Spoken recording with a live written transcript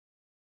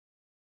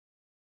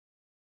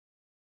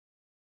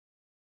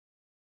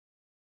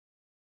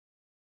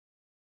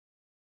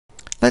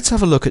Let's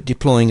have a look at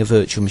deploying a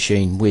virtual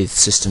machine with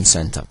System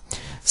Center.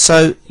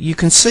 So you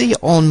can see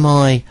on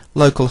my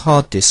local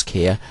hard disk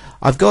here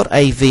I've got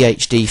a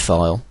VHD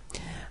file,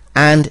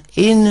 and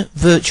in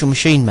Virtual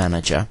Machine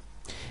Manager,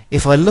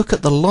 if I look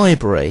at the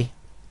library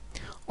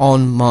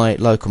on my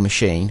local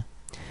machine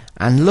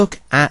and look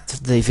at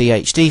the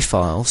VHD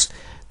files,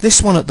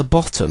 this one at the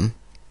bottom,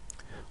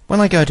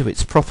 when I go to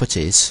its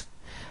properties,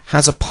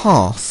 has a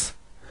path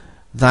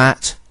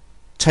that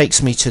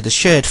takes me to the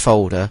shared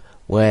folder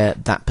where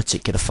that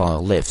particular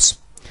file lives.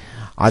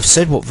 I've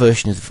said what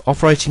version of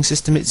operating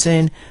system it's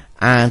in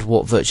and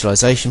what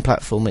virtualization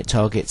platform it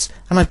targets,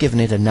 and I've given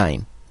it a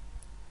name.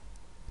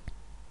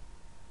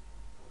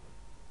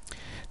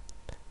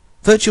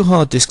 Virtual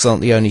hard disks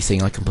aren't the only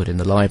thing I can put in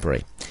the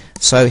library.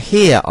 So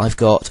here I've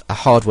got a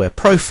hardware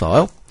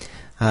profile.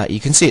 You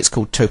can see it's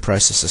called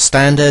ToProcessor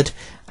Standard,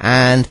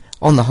 and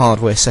on the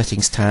Hardware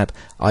Settings tab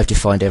I've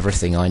defined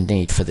everything I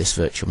need for this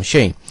virtual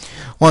machine.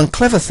 One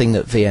clever thing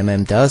that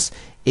VMM does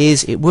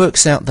is it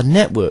works out the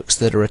networks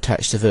that are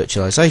attached to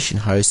virtualization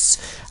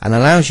hosts and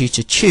allows you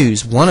to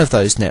choose one of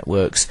those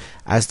networks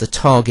as the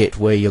target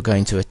where you're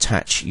going to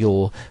attach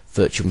your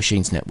virtual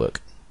machines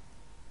network.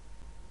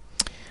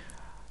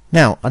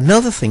 Now,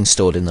 another thing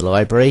stored in the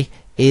library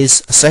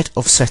is a set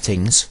of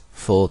settings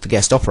for the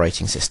guest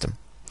operating system.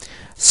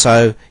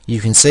 So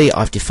you can see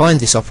I've defined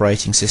this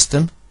operating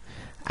system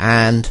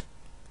and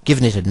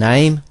given it a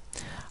name.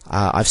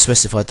 I've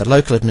specified the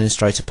local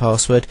administrator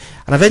password,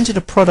 and I've entered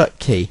a product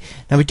key.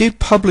 Now, we do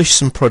publish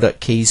some product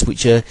keys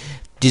which are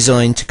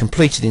designed to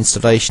complete an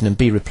installation and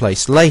be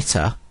replaced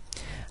later,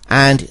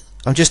 and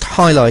I'm just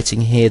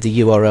highlighting here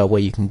the URL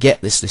where you can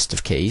get this list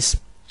of keys.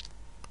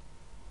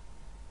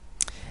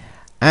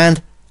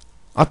 And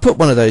I put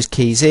one of those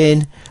keys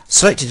in,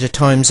 selected a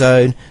time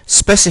zone,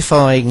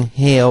 specifying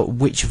here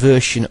which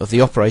version of the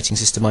operating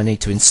system I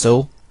need to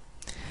install,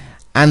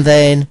 and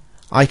then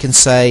I can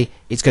say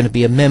it's going to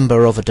be a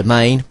member of a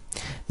domain.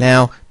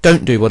 Now,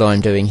 don't do what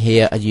I'm doing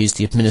here and use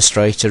the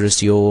administrator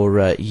as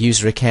your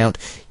user account.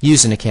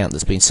 Use an account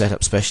that's been set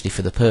up specially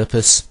for the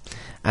purpose,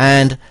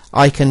 and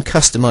I can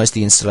customize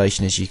the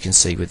installation, as you can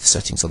see with the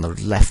settings on the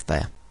left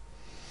there.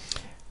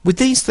 With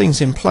these things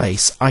in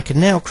place, I can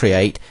now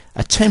create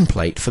a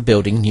template for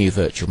building new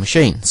virtual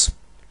machines.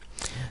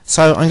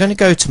 So I'm going to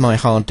go to my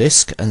hard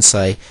disk and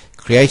say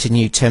create a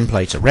new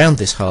template around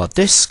this hard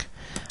disk.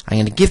 I'm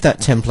going to give that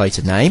template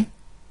a name,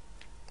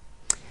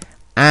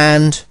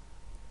 and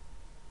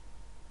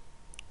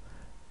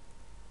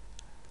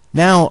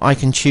now I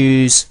can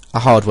choose a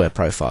hardware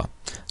profile.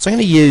 So I'm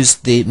going to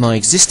use my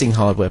existing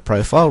hardware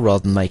profile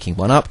rather than making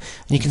one up,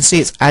 and you can see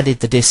it's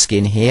added the disk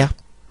in here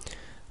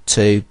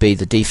to be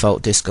the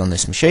default disk on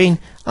this machine.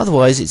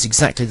 Otherwise it's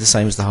exactly the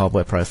same as the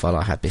hardware profile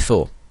I had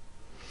before.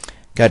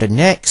 Go to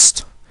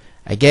Next.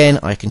 Again,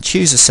 I can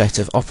choose a set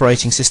of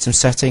operating system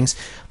settings,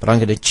 but I'm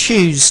going to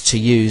choose to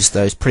use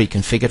those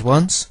pre-configured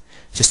ones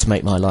just to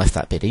make my life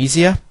that bit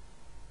easier.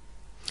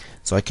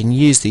 So I can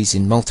use these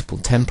in multiple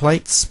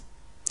templates,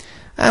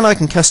 and I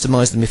can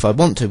customize them if I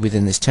want to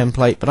within this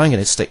template, but I'm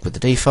going to stick with the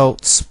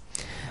defaults.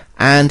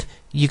 And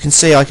you can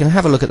see I can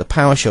have a look at the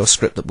PowerShell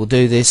script that will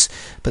do this,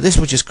 but this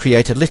will just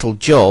create a little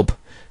job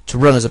to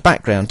run as a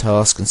background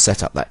task and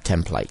set up that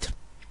template.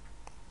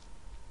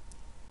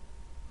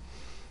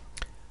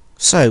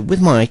 So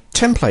with my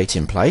template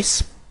in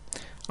place,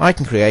 I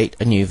can create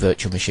a new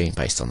virtual machine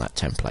based on that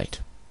template.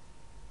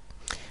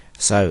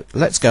 So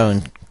let's go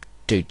and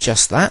do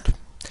just that.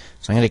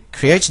 So I'm going to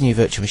create a new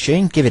virtual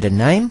machine, give it a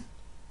name,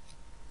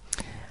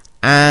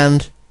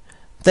 and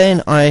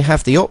then I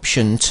have the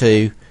option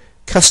to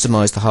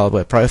customize the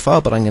hardware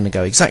profile, but I'm going to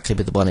go exactly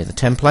with the one in the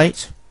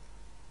template.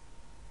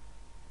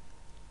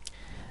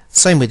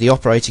 Same with the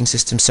operating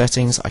system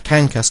settings. I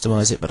can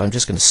customize it, but I'm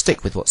just going to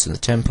stick with what's in the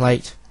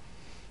template.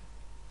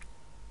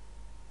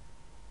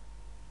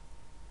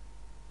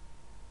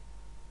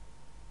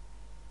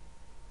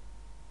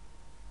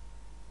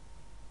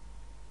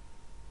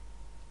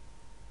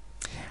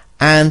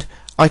 And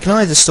I can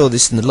either store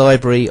this in the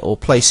library or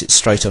place it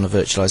straight on a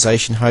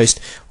virtualization host.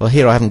 Well,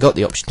 here I haven't got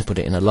the option to put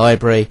it in a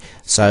library,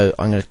 so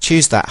I'm going to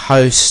choose that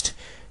host,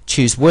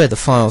 choose where the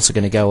files are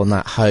going to go on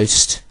that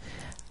host,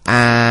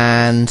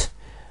 and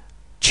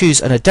choose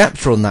an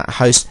adapter on that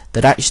host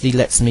that actually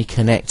lets me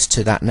connect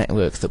to that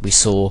network that we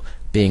saw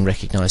being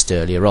recognized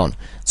earlier on.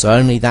 So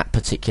only that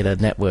particular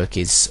network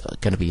is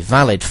going to be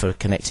valid for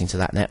connecting to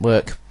that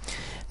network.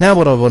 Now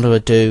what I want to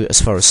do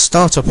as far as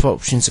startup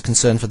options are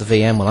concerned for the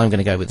VM, well, I'm going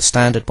to go with the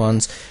standard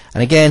ones.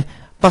 And again,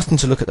 button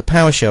to look at the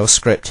PowerShell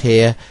script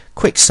here,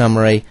 quick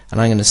summary,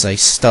 and I'm going to say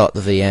start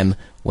the VM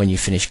when you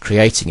finish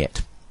creating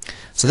it.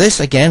 So this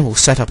again will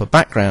set up a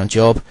background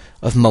job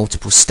of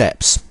multiple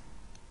steps.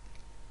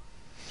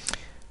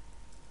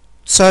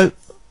 So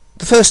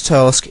the first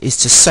task is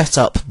to set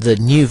up the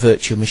new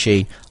virtual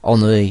machine on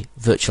the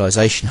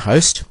virtualization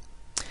host,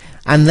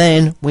 and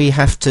then we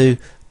have to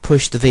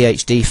push the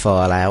VHD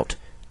file out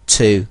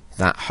to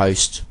that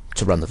host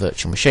to run the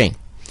virtual machine.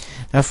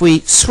 Now if we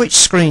switch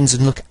screens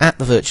and look at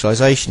the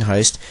virtualization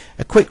host,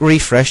 a quick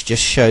refresh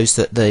just shows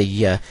that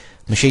the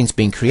machine's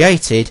been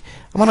created,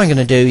 and what I'm going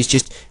to do is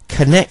just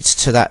connect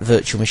to that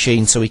virtual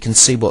machine so we can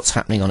see what's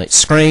happening on its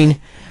screen,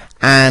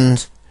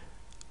 and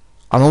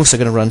I'm also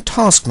going to run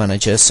Task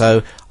Manager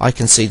so I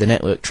can see the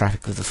network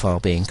traffic of the file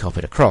being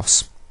copied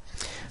across.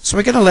 So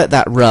we're going to let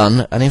that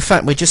run, and in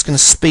fact we're just going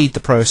to speed the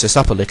process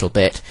up a little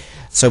bit,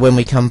 so when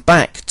we come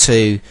back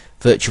to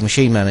Virtual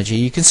Machine Manager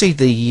you can see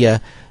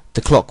the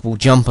clock will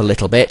jump a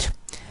little bit,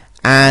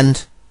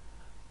 and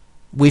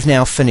we've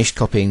now finished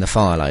copying the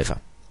file over.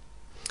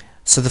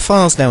 So the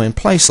file's now in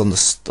place on the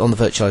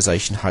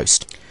virtualization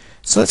host.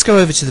 So let's go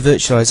over to the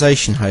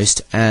virtualization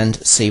host and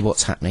see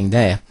what's happening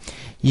there.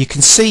 You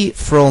can see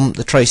from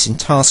the Tracing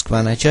Task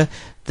Manager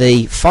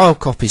the file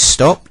copy's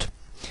stopped,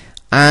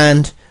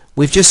 and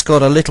we've just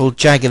got a little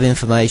jag of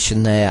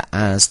information there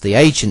as the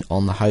agent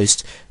on the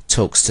host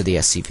talks to the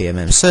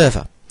SCVMM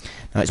server.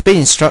 Now it's been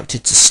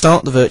instructed to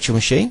start the virtual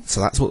machine,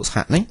 so that's what's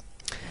happening,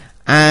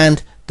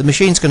 and the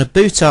machine's going to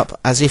boot up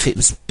as if it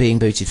was being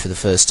booted for the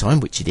first time,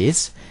 which it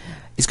is.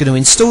 It's going to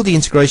install the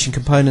integration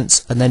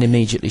components and then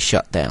immediately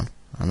shut down,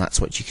 and that's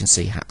what you can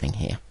see happening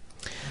here.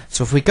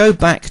 So if we go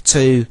back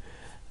to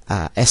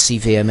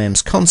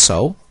SCVMM's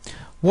console,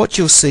 what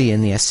you'll see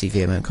in the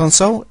SCVMM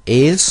console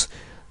is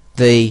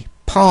the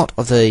part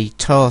of the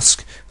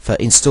task for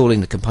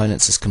installing the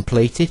components is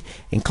completed,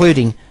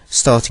 including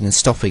starting and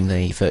stopping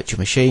the virtual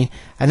machine,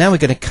 and now we're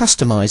going to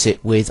customize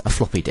it with a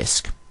floppy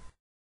disk.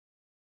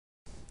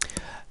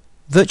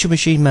 Virtual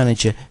Machine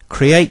Manager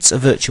creates a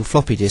virtual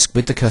floppy disk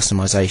with the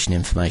customization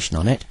information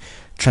on it,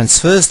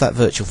 transfers that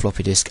virtual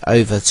floppy disk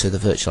over to the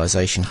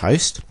virtualization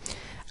host,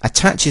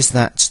 attaches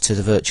that to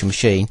the virtual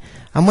machine,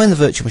 and when the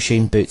virtual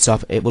machine boots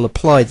up it will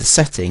apply the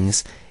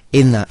settings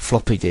in that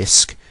floppy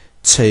disk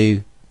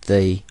to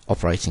the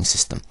operating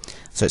system.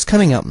 So it's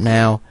coming up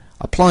now,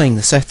 applying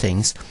the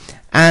settings,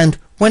 and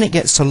when it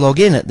gets to log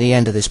in at the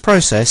end of this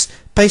process,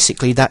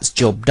 basically that's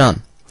job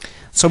done.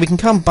 So we can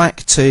come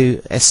back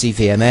to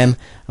SCVMM and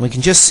we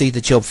can just see the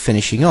job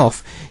finishing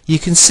off. You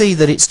can see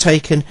that it's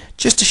taken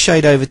just a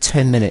shade over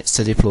 10 minutes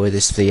to deploy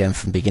this VM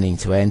from beginning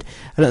to end,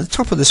 and at the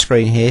top of the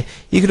screen here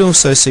you can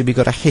also see we've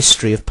got a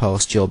history of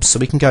past jobs, so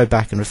we can go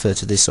back and refer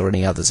to this or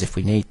any others if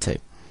we need to.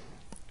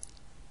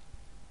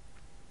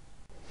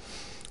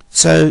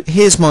 So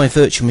here's my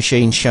virtual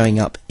machine showing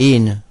up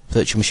in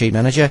Virtual Machine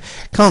Manager.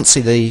 Can't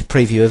see the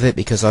preview of it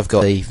because I've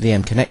got the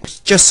VM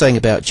Connect. Just saying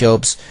about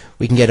jobs,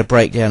 we can get a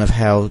breakdown of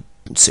how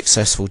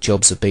successful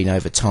jobs have been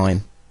over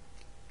time.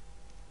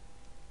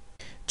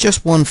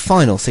 Just one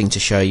final thing to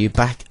show you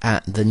back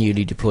at the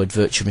newly deployed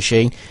virtual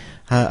machine.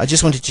 I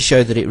just wanted to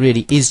show that it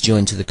really is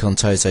joined to the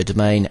Contoso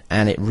domain,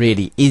 and it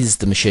really is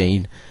the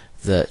machine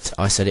that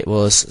I said it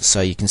was.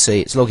 So you can see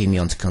it's logging me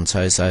onto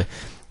Contoso,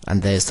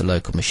 and there's the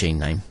local machine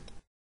name.